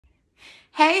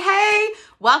Hey,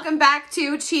 welcome back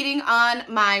to Cheating on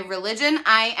My Religion.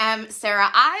 I am Sarah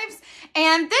Ives,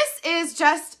 and this is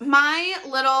just my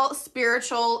little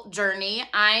spiritual journey.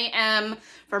 I am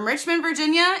from Richmond,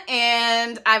 Virginia,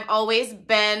 and I've always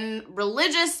been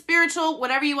religious, spiritual,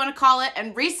 whatever you want to call it,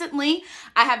 and recently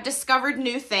I have discovered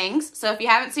new things. So if you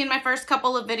haven't seen my first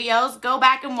couple of videos, go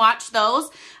back and watch those.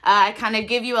 I kind of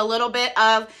give you a little bit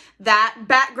of that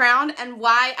background and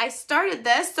why I started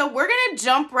this. So we're going to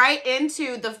jump right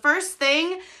into the first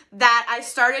thing that I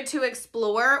started to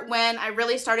explore when I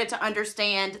really started to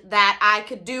understand that I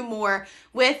could do more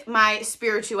with my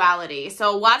spirituality.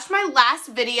 So watch my last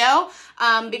video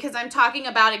because I'm talking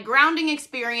about a grounding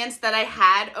experience that I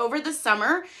had over the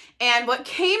summer. And what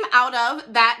came out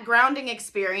of that grounding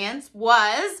experience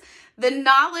was the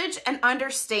knowledge and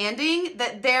understanding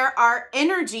that there are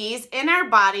energies in our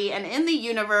body and in the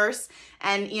universe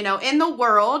and, in the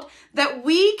world that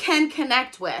we can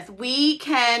connect with, we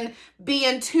can be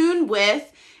in tune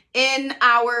with in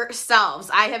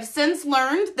ourselves. I have since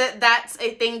learned that that's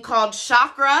a thing called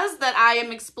chakras that I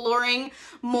am exploring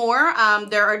more.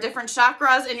 There are different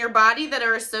chakras in your body that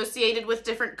are associated with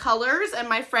different colors, and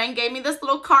my friend gave me this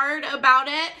little card about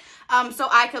it. So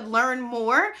I could learn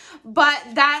more, but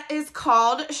that is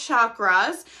called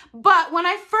chakras. But when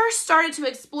I first started to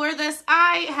explore this,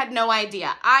 I had no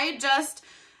idea. I just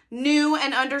knew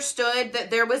and understood that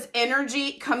there was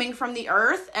energy coming from the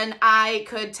earth and I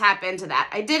could tap into that.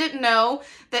 I didn't know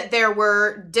that there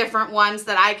were different ones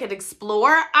that I could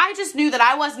explore. I just knew that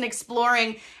I wasn't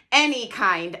exploring any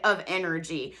kind of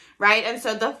energy, right? And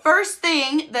so the first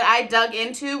thing that I dug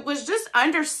into was just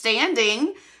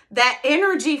understanding that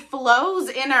energy flows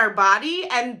in our body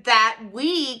and that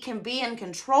we can be in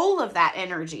control of that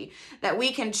energy, that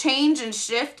we can change and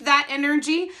shift that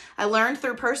energy. I learned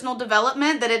through personal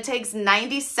development that it takes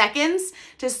 90 seconds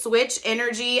to switch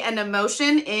energy and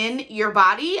emotion in your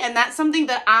body. And that's something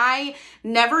that I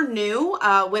never knew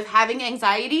with having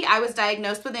anxiety. I was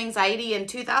diagnosed with anxiety in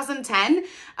 2010,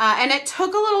 and it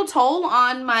took a little toll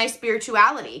on my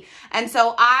spirituality. And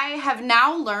so I have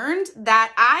now learned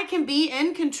that I can be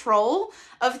in control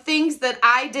of things that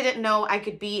I didn't know I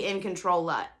could be in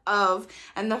control of.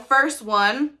 And the first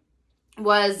one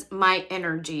was my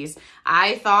energies.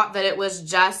 I thought that it was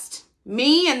just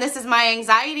me and this is my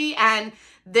anxiety and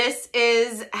this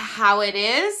is how it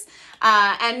is.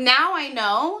 And now I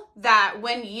know that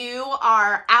when you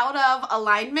are out of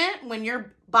alignment, when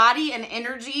your body and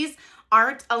energies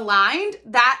aren't aligned,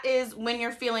 that is when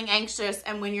you're feeling anxious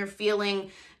and when you're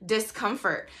feeling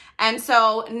discomfort. And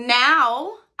so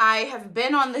now I have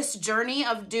been on this journey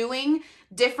of doing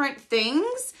different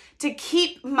things to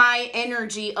keep my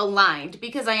energy aligned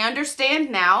because I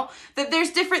understand now that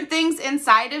there's different things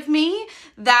inside of me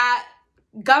that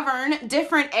govern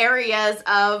different areas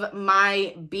of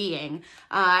my being.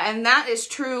 And that is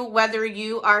true whether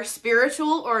you are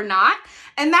spiritual or not.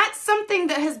 And that's something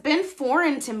that has been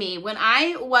foreign to me. When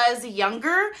I was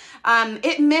younger,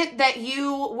 it meant that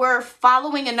you were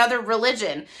following another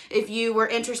religion if you were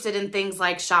interested in things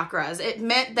like chakras. It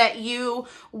meant that you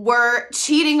were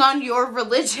cheating on your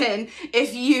religion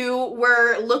if you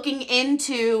were looking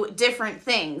into different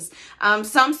things.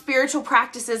 Some spiritual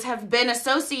practices have been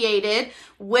associated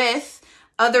with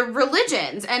other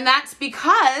religions, and that's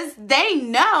because they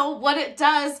know what it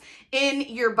does in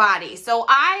your body. So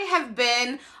I have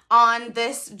been on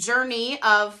this journey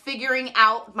of figuring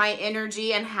out my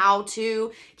energy and how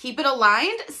to keep it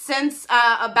aligned since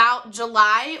about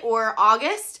July or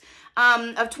August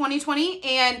of 2020,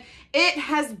 and it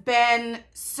has been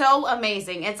so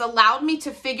amazing. It's allowed me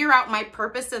to figure out my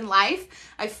purpose in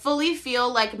life. I fully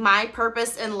feel like my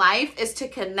purpose in life is to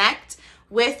connect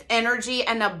with energy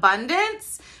and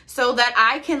abundance so that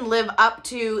I can live up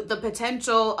to the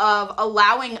potential of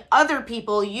allowing other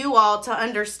people, you all, to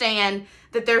understand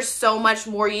that there's so much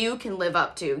more you can live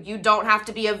up to. You don't have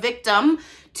to be a victim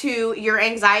to your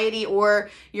anxiety or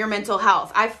your mental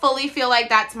health. I fully feel like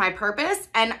that's my purpose,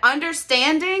 and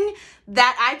understanding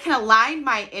that I can align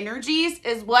my energies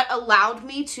is what allowed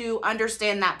me to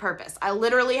understand that purpose. I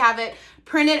literally have it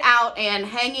printed out and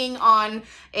hanging on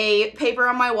a paper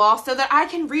on my wall so that I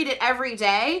can read it every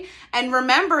day and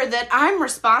remember that I'm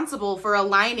responsible for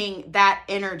aligning that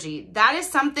energy. That is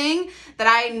something that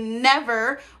I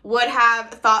never would have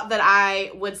thought that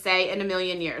I would say in a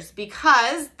million years,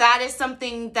 because that is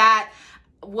something that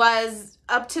was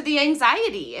up to the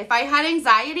anxiety. If I had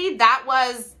anxiety, that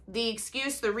was the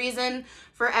excuse, the reason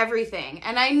for everything.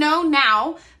 And I know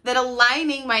now that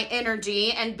aligning my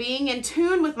energy and being in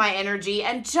tune with my energy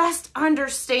and just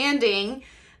understanding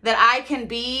that I can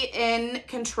be in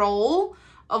control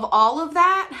of all of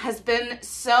that has been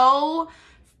so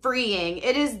freeing.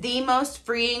 It is the most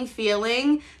freeing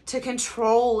feeling to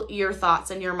control your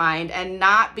thoughts and your mind and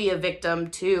not be a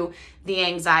victim to the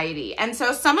anxiety. And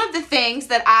so some of the things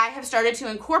that I have started to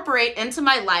incorporate into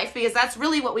my life, because that's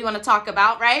really what we want to talk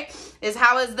about, right? Is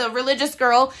how is the religious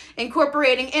girl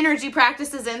incorporating energy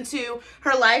practices into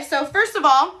her life. So first of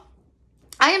all,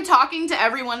 I am talking to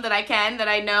everyone that I can, that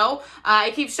I know. I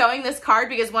keep showing this card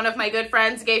because one of my good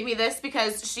friends gave me this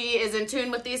because she is in tune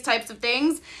with these types of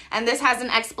things. And this has an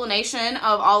explanation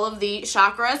of all of the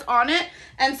chakras on it.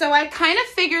 And so I kind of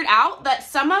figured out that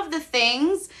some of the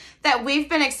things that we've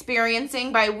been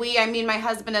experiencing, by we, I mean my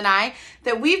husband and I,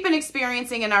 that we've been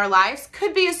experiencing in our lives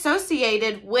could be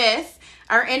associated with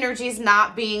our energies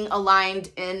not being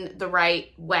aligned in the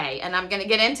right way. And I'm going to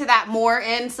get into that more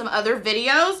in some other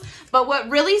videos. But what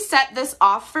really set this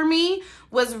off for me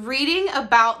was reading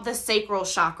about the sacral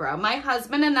chakra. My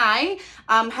husband and I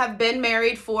have been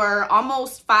married for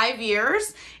almost 5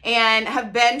 years and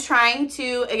have been trying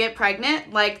to get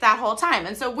pregnant like that whole time.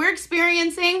 And so we're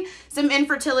experiencing some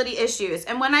infertility issues.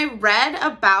 And when I read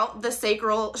about the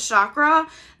sacral chakra,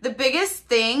 the biggest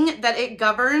thing that it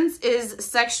governs is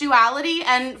sexuality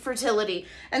and fertility.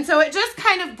 And so it just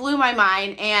kind of blew my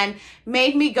mind and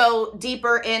made me go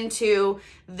deeper into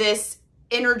this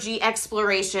energy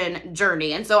exploration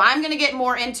journey. And so I'm going to get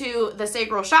more into the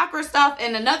sacral chakra stuff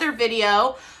in another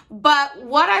video. But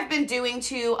what I've been doing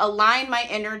to align my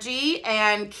energy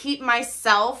and keep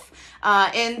myself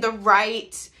in the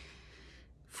right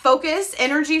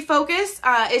energy focus,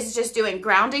 is just doing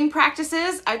grounding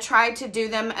practices. I try to do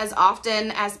them as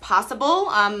often as possible.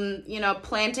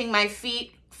 Planting my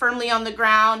feet firmly on the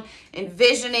ground,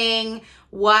 envisioning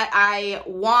what I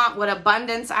want, what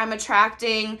abundance I'm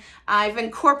attracting. I've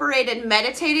incorporated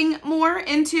meditating more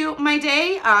into my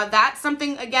day. That's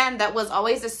something, again, that was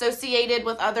always associated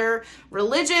with other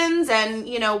religions, and,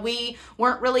 we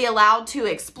weren't really allowed to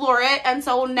explore it. And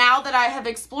so now that I have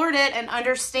explored it and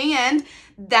understand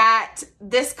that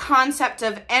this concept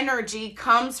of energy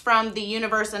comes from the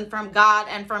universe and from God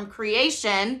and from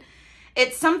creation,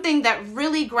 it's something that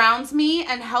really grounds me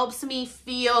and helps me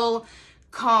feel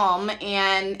calm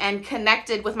and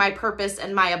connected with my purpose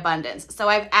and my abundance. So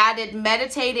I've added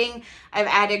meditating, I've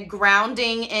added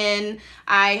grounding in,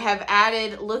 I have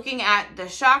added looking at the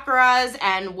chakras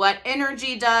and what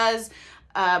energy does.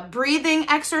 Breathing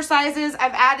exercises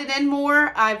I've added in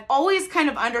more. I've always kind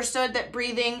of understood that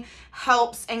breathing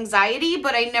helps anxiety,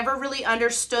 but I never really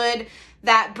understood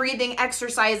that breathing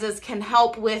exercises can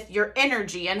help with your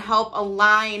energy and help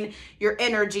align your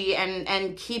energy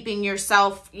and keeping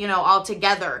yourself, all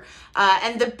together.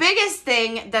 And the biggest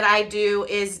thing that I do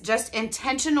is just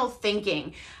intentional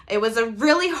thinking. It was a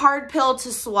really hard pill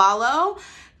to swallow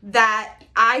that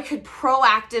I could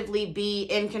proactively be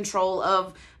in control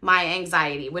of my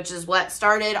anxiety, which is what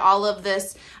started all of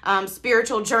this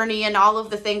spiritual journey and all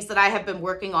of the things that I have been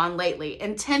working on lately.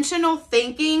 Intentional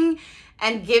thinking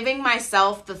and giving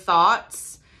myself the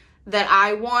thoughts that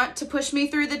I want to push me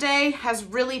through the day has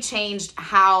really changed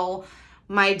how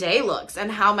my day looks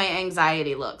and how my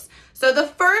anxiety looks. So the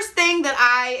first thing that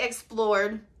I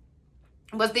explored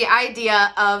was the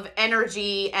idea of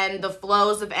energy and the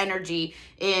flows of energy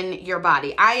in your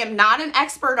body. I am not an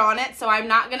expert on it, so I'm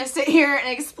not going to sit here and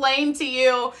explain to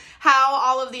you how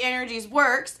all of the energies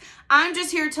works. I'm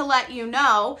just here to let you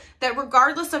know that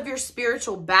regardless of your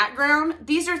spiritual background,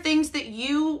 these are things that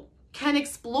you can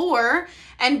explore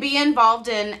and be involved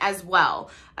in as well.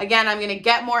 Again, I'm going to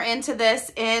get more into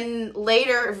this in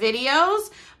later videos,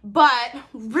 but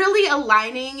really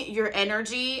aligning your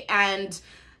energy and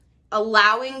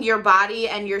allowing your body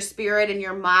and your spirit and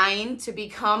your mind to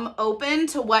become open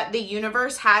to what the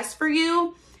universe has for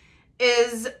you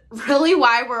is really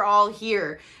why we're all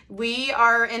here. We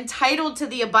are entitled to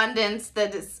the abundance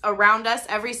that is around us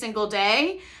every single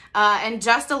day, and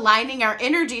just aligning our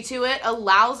energy to it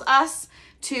allows us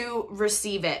to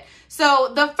receive it.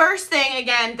 So the first thing,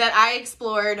 again, that I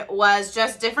explored was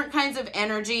just different kinds of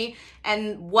energy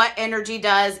and what energy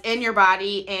does in your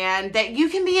body, and that you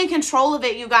can be in control of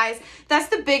it, you guys. That's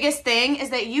the biggest thing,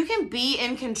 is that you can be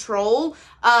in control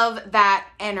of that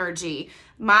energy.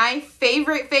 My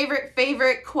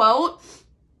favorite quote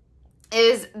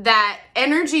is that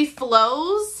energy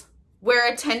flows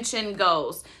where attention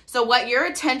goes. So what your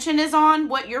attention is on,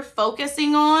 what you're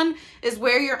focusing on, is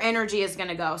where your energy is going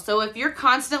to go. So if you're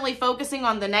constantly focusing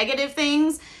on the negative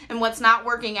things and what's not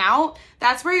working out,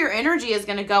 that's where your energy is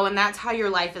going to go, and that's how your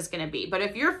life is going to be. But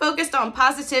if you're focused on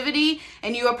positivity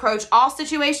and you approach all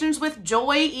situations with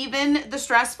joy, even the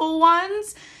stressful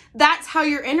ones, that's how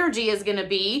your energy is going to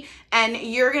be, and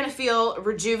you're going to feel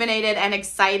rejuvenated and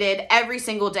excited every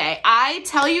single day. I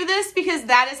tell you this because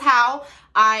that is how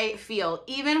I feel.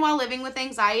 Even while living with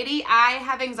anxiety, I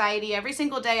have anxiety every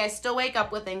single day. I still wake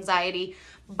up with anxiety,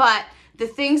 but the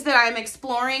things that I'm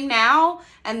exploring now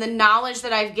and the knowledge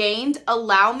that I've gained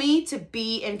allow me to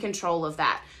be in control of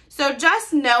that. So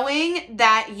just knowing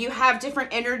that you have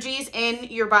different energies in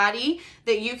your body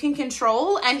that you can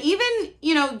control and even,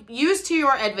 use to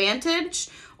your advantage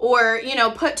or,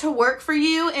 put to work for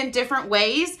you in different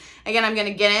ways. Again, I'm going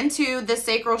to get into the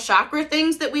sacral chakra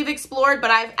things that we've explored,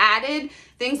 but I've added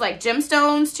things like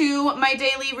gemstones to my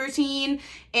daily routine,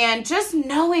 and just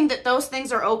knowing that those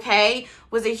things are okay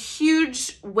was a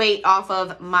huge weight off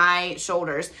of my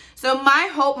shoulders. So my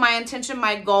hope, my intention,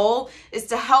 my goal is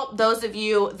to help those of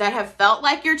you that have felt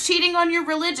like you're cheating on your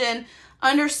religion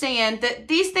understand that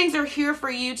these things are here for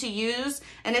you to use,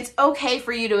 and it's okay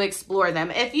for you to explore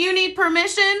them. If you need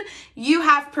permission, you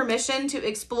have permission to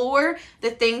explore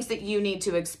the things that you need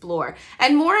to explore.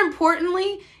 And more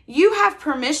importantly, you have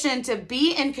permission to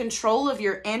be in control of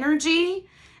your energy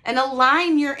and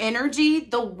align your energy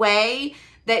the way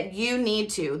that you need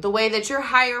to, the way that your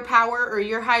higher power or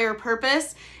your higher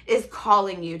purpose is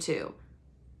calling you to.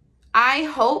 I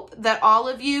hope that all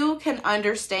of you can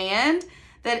understand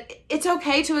that it's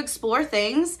okay to explore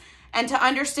things and to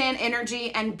understand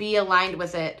energy and be aligned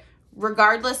with it.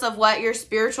 Regardless of what your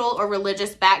spiritual or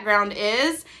religious background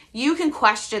is, you can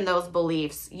question those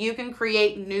beliefs. You can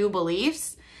create new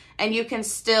beliefs, and you can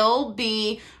still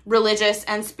be religious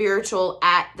and spiritual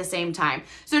at the same time.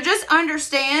 So just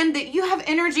understand that you have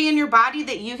energy in your body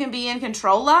that you can be in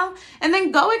control of, and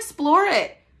then go explore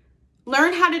it.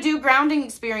 Learn how to do grounding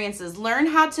experiences. Learn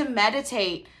how to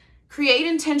meditate. Create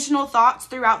intentional thoughts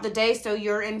throughout the day so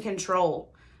you're in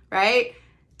control, right?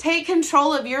 Take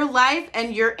control of your life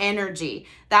and your energy.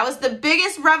 That was the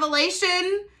biggest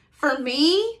revelation for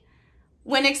me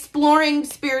when exploring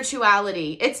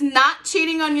spirituality. It's not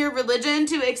cheating on your religion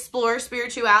to explore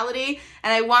spirituality.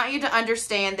 And I want you to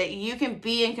understand that you can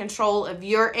be in control of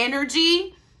your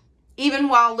energy even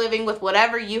while living with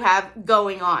whatever you have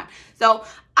going on. So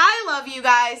I love you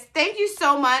guys. Thank you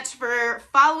so much for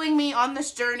following me on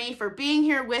this journey, for being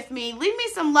here with me. Leave me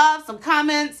some love, some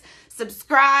comments,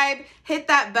 subscribe, hit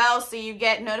that bell so you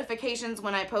get notifications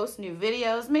when I post new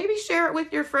videos. Maybe share it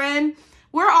with your friend.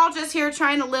 We're all just here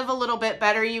trying to live a little bit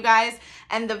better, you guys.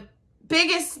 And the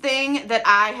biggest thing that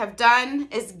I have done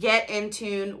is get in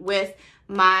tune with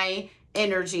my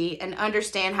energy and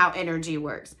understand how energy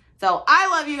works. So I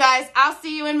love you guys. I'll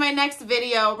see you in my next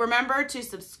video. Remember to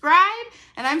subscribe,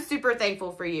 and I'm super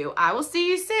thankful for you. I will see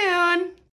you soon.